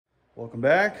Welcome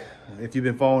back. If you've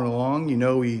been following along, you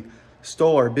know we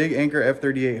stole our big Anker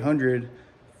F3800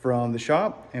 from the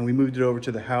shop and we moved it over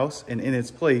to the house, and in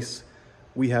its place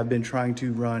we have been trying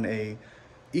to run a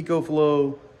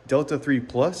EcoFlow Delta 3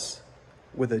 Plus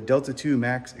with a Delta 2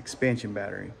 Max expansion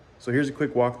battery. So here's a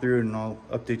quick walkthrough and I'll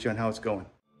update you on how it's going.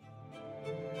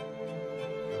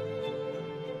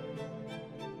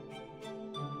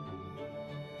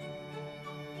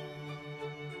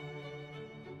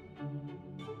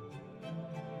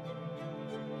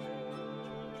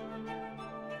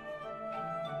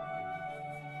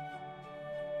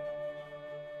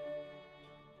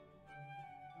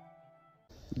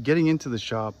 Getting into the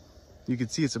shop, you can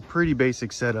see it's a pretty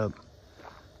basic setup,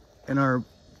 and our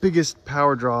biggest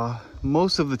power draw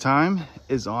most of the time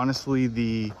is honestly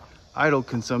the idle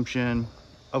consumption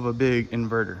of a big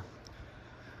inverter.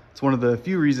 It's one of the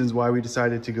few reasons why we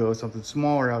decided to go something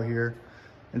smaller out here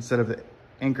instead of the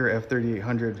Anker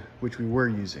F3800, which we were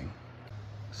using.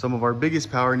 Some of our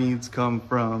biggest power needs come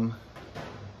from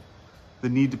the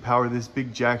need to power this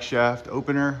big jack shaft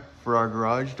opener for our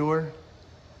garage door,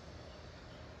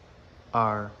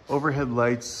 our overhead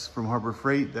lights from Harbor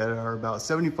Freight that are about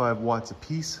 75 watts a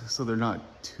piece, so they're not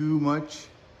too much.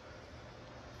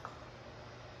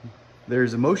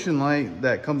 There's a motion light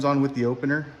that comes on with the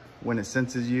opener when it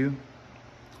senses you.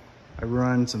 I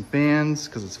run some fans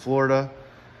because it's Florida,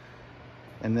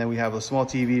 and then we have a small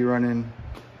TV running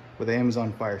with an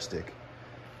Amazon Fire Stick.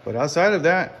 But outside of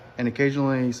that, and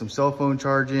occasionally some cell phone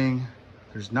charging,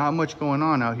 there's not much going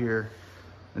on out here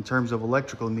in terms of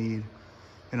electrical need.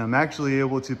 And I'm actually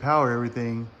able to power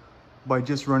everything by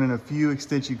just running a few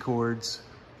extension cords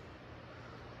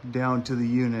down to the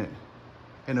unit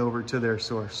and over to their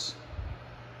source.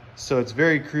 So it's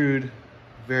very crude,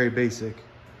 very basic,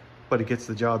 but it gets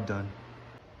the job done.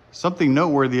 Something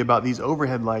noteworthy about these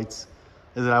overhead lights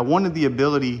is that I wanted the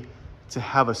ability to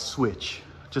have a switch,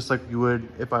 just like you would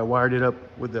if I wired it up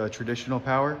with the traditional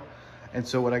power. And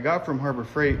so what I got from Harbor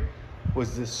Freight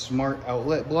was this smart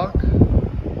outlet block.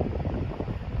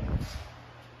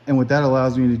 And what that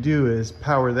allows me to do is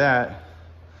power that,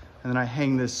 and then I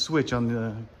hang this switch on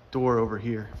the door over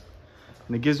here.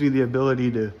 And it gives me the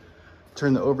ability to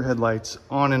turn the overhead lights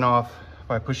on and off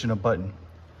by pushing a button,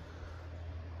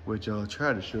 which I'll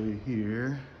try to show you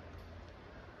here.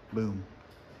 Boom.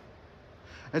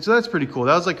 And so that's pretty cool.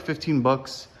 That was like 15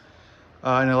 bucks,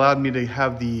 and it allowed me to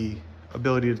have the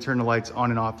ability to turn the lights on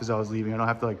and off as I was leaving. I don't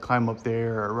have to like climb up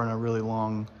there or run a really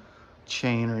long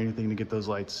chain or anything to get those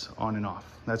lights on and off.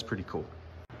 That's pretty cool.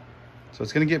 So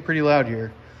it's gonna get pretty loud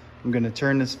here. I'm gonna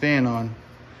turn this fan on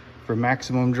for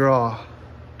maximum draw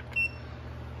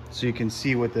so you can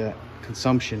see what the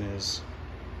consumption is.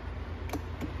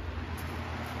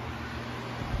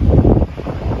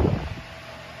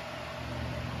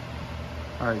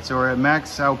 All right, so we're at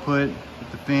max output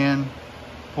with the fan,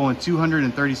 pulling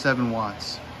 237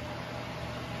 watts.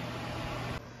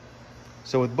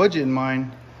 So with budget in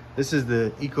mind, this is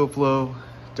the EcoFlow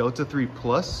Delta 3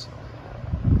 Plus,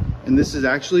 and this is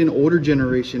actually an older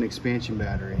generation expansion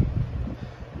battery.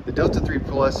 The Delta 3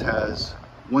 Plus has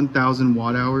 1,000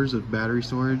 watt hours of battery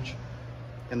storage,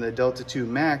 and the Delta 2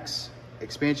 Max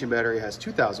expansion battery has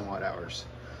 2,000 watt hours.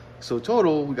 So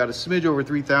total, we got a smidge over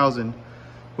 3,000,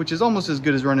 which is almost as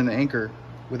good as running the Anker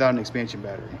without an expansion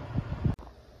battery.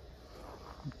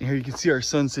 Here you can see our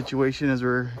sun situation as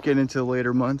we're getting into the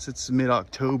later months. It's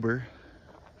mid-October,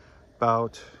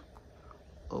 about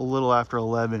a little after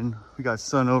 11. We got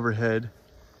sun overhead.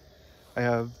 I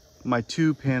have my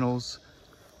 2 panels,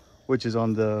 which is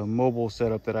on the mobile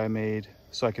setup that I made,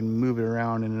 so I can move it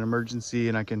around in an emergency,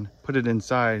 and I can put it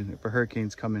inside if a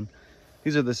hurricane's coming.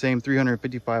 These are the same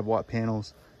 355 watt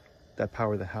panels that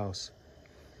power the house.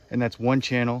 And that's one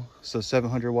channel, so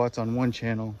 700 watts on one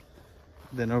channel.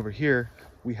 Then over here,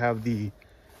 we have the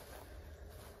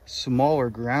smaller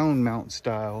ground mount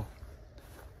style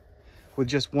with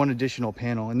just one additional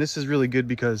panel. And this is really good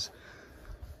because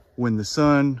when the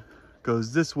sun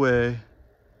goes this way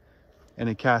and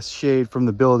it casts shade from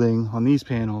the building on these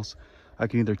panels, I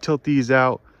can either tilt these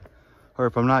out, or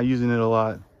if I'm not using it a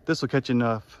lot, this will catch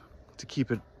enough to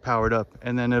keep it powered up,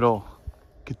 and then it'll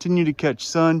continue to catch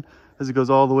sun as it goes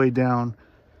all the way down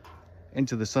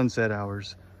into the sunset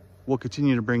hours. We'll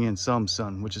continue to bring in some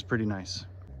sun, which is pretty nice.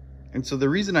 And so the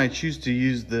reason I choose to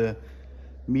use the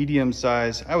medium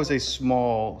size, I would say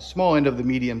small end of the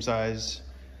medium size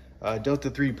Delta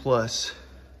 3 Plus,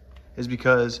 is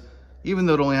because even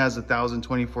though it only has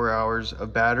 1,024 hours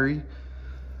of battery,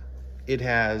 it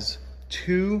has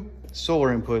 2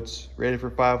 solar inputs rated for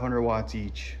 500 watts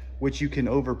each, which you can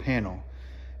over panel.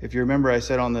 If you remember, I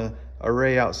said on the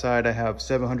array outside, I have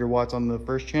 700 watts on the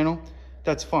first channel.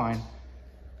 That's fine.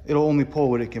 It'll only pull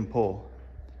what it can pull.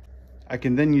 I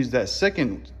can then use that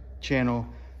second channel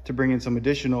to bring in some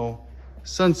additional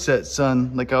sunset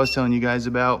sun, like I was telling you guys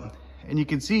about. And you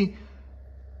can see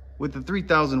with the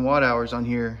 3,000 watt hours on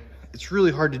here, it's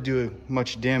really hard to do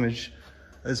much damage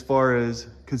as far as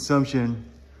consumption,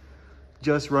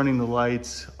 just running the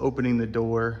lights, opening the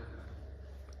door.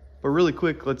 But really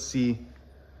quick, let's see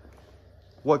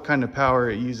what kind of power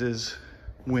it uses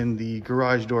when the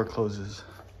garage door closes.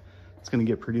 It's gonna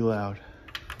get pretty loud.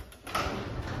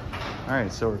 All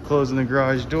right, so we're closing the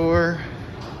garage door.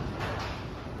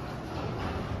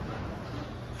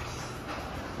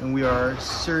 And we are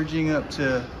surging up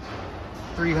to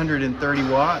 330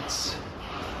 watts,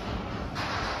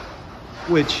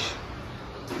 which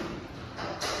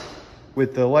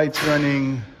with the lights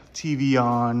running, TV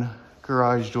on,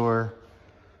 garage door,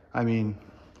 I mean,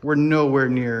 we're nowhere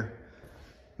near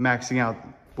maxing out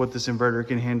what this inverter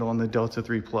can handle on the Delta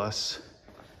 3 Plus.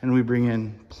 And we bring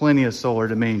in plenty of solar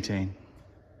to maintain.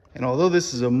 And although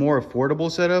this is a more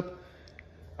affordable setup,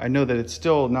 I know that it's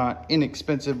still not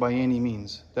inexpensive by any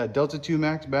means. That Delta 2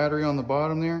 Max battery on the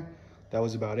bottom there, that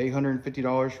was about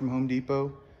 $850 from Home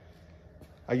Depot.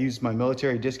 I used my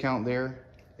military discount there.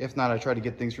 If not, I try to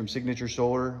get things from Signature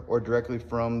Solar or directly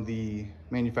from the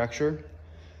manufacturer.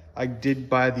 I did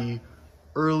buy the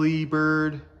early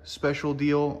bird special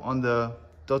deal on the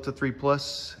Delta 3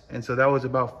 Plus, and so that was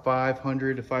about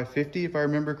 $500 to $550 if I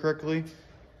remember correctly.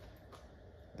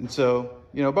 And so,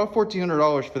 you know, about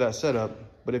 $1,400 for that setup.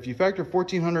 But if you factor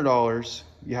 $1,400,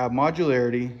 you have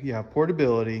modularity, you have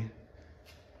portability,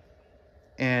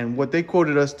 and what they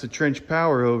quoted us to trench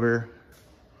power over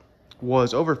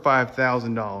was over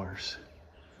 $5,000.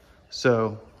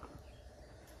 So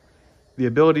the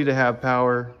ability to have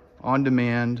power on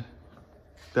demand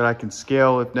that I can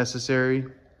scale if necessary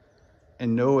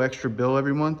and no extra bill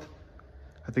every month,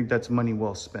 I think that's money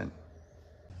well spent.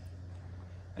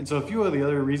 And so a few of the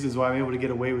other reasons why I'm able to get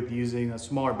away with using a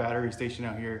smaller battery station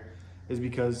out here is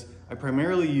because I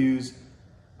primarily use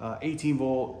 18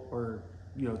 volt or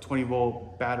 20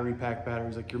 volt battery pack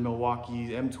batteries like your Milwaukee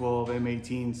M12,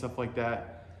 M18, stuff like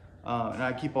that. And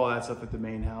I keep all that stuff at the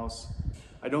main house.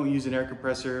 I don't use an air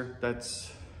compressor.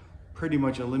 That's pretty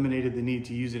much eliminated the need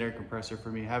to use an air compressor for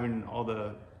me, having all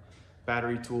the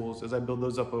battery tools as I build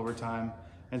those up over time.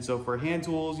 And so for hand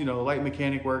tools, light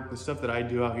mechanic work, the stuff that I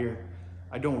do out here,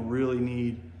 I don't really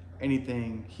need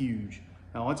anything huge.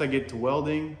 Now, once I get to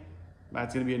welding,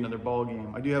 that's gonna be another ball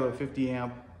game. I do have a 50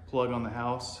 amp plug on the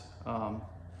house,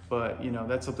 but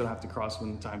that's something I have to cross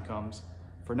when the time comes.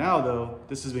 For now though,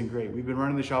 this has been great. We've been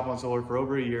running the shop on solar for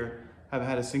over a year, haven't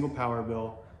had a single power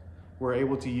bill. We're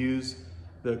able to use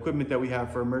the equipment that we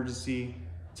have for emergency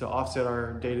to offset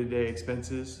our day-to-day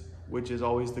expenses, which is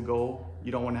always the goal.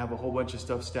 You don't wanna have a whole bunch of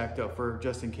stuff stacked up for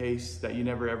just in case that you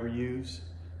never ever use.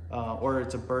 Or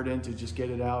it's a burden to just get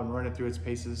it out and run it through its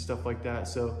paces, stuff like that.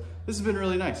 So this has been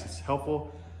really nice. It's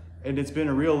helpful, and it's been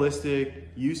a realistic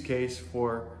use case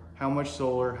for how much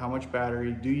solar, how much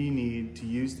battery do you need to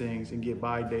use things and get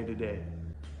by day to day.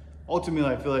 Ultimately,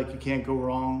 I feel like you can't go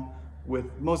wrong with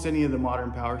most any of the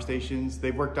modern power stations.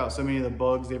 They've worked out so many of the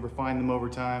bugs, they've refined them over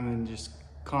time and just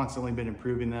constantly been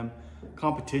improving them.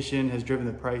 Competition has driven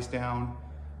the price down.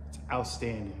 It's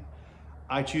outstanding.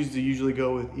 I choose to usually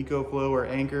go with EcoFlow or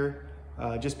Anchor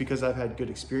just because I've had good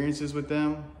experiences with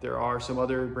them. There are some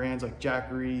other brands like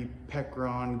Jackery,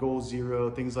 Pecron, Gold Zero,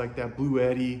 things like that, Blue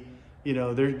Eddy.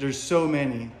 There's so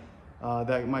many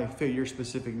that might fit your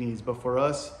specific needs. But for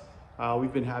us,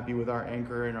 we've been happy with our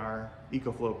Anchor and our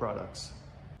EcoFlow products.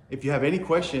 If you have any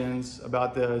questions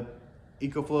about the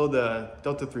EcoFlow, the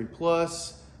Delta 3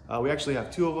 Plus, we actually have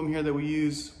two of them here that we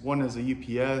use. One is a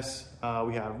UPS.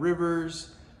 We have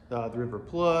Rivers, the River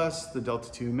Plus, the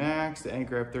Delta 2 Max, the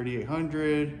Anchor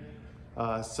F3800,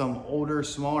 some older,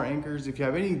 smaller anchors. If you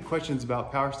have any questions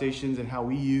about power stations and how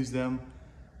we use them,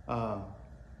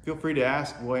 feel free to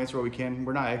ask. We'll answer what we can.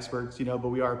 We're not experts, but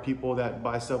we are people that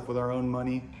buy stuff with our own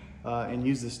money and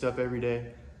use this stuff every day.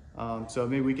 So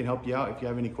maybe we can help you out. If you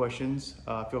have any questions,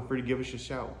 feel free to give us a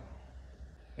shout.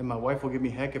 And my wife will give me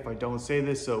heck if I don't say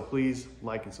this, so please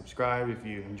like and subscribe if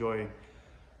you enjoy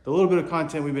the little bit of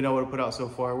content we've been able to put out so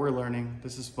far. We're learning.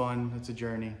 This is fun. It's a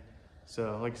journey.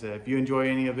 So like I said, if you enjoy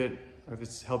any of it, or if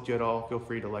it's helped you at all, feel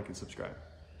free to like and subscribe.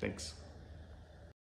 Thanks.